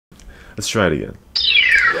Let's try it again.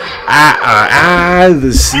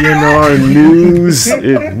 The CnR news.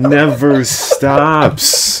 It never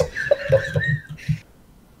stops.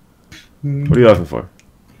 What are you laughing for?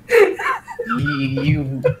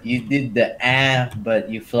 You did the but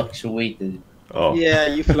you fluctuated. Oh. Yeah,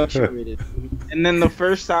 you fluctuated. And then the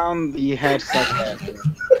first sound you had sucked at.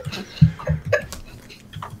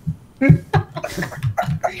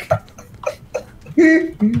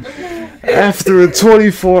 After a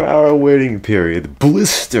 24-hour waiting period,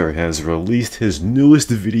 Blister has released his newest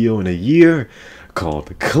video in a year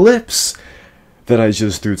called Clips that I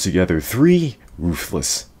just threw together 3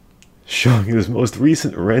 ruthless, showing his most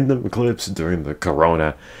recent random clips during the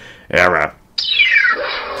Corona era.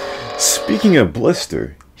 Speaking of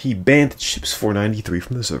Blister, he banned Chips493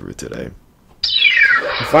 from the server today.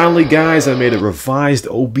 And finally, guys, I made a revised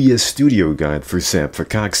OBS studio guide for SAP for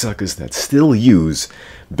cocksuckers that still use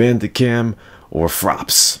Bandicam or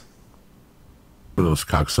Frops. For those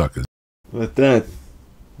cocksuckers. But that,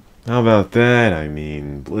 how about that? I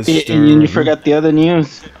mean, Blister. And you forgot the other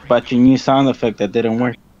news about your new sound effect that didn't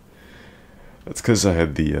work. That's because I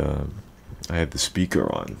had the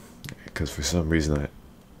speaker on. Because for some reason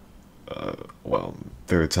well,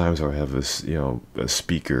 there are times where I have this, a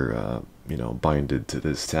speaker, binded to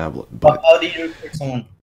this tablet. But how do you fix someone?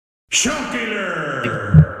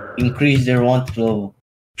 Shockkiller! Increase their want flow.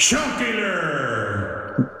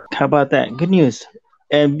 Shockkiller! How about that? Good news.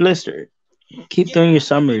 And Blister, keep doing your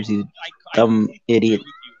summers, you dumb idiot.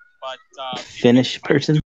 Finnish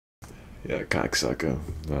person. yeah, cocksucker.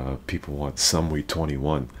 People want Sumwe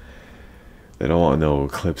 21. They don't want no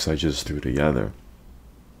clips I just threw together.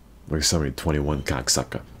 Like Sumwe 21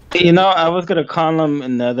 cocksucker. You know, I was gonna call him a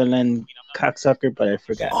Netherlands cocksucker, but I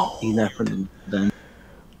forgot. Oh. He's not from them.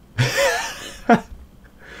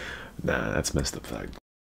 Nah, that's messed up fact.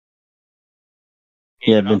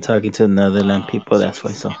 Yeah, I've been talking to Netherlands people, that's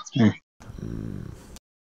why, so.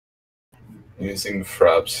 Using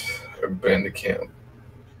Fraps or Bandicam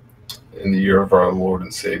in the year of our Lord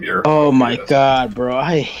and Savior. Oh my god, bro.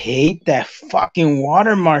 I hate that fucking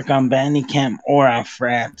watermark on Bandicam or on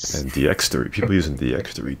Fraps. And DX3. People using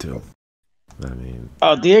DX3 too. I mean.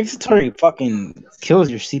 Oh, the X-Story fucking kills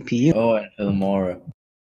your CPU. Oh, and Filmora.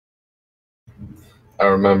 I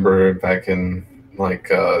remember back in like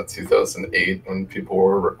 2008 when people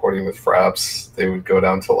were recording with Fraps, they would go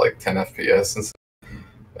down to like 10 FPS and stuff.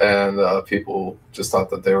 And people just thought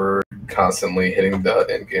that they were constantly hitting the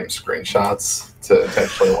in-game screenshots to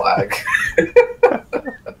intentionally lag.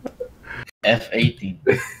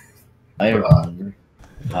 F18. I remember.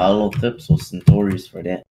 Hollow Tips was notorious for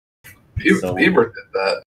that. Bieber did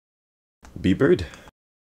that. B-Bird?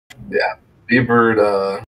 Yeah.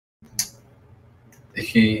 Bieber,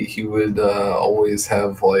 he would always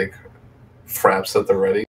have like Fraps at the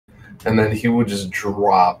ready. And then he would just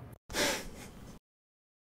drop.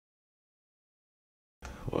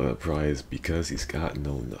 Well, that probably is because he's got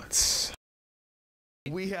no nuts.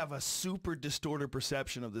 We have a super distorted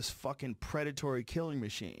perception of this fucking predatory killing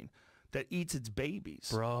machine that eats its babies.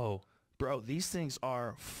 Bro, these things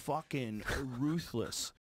are fucking ruthless.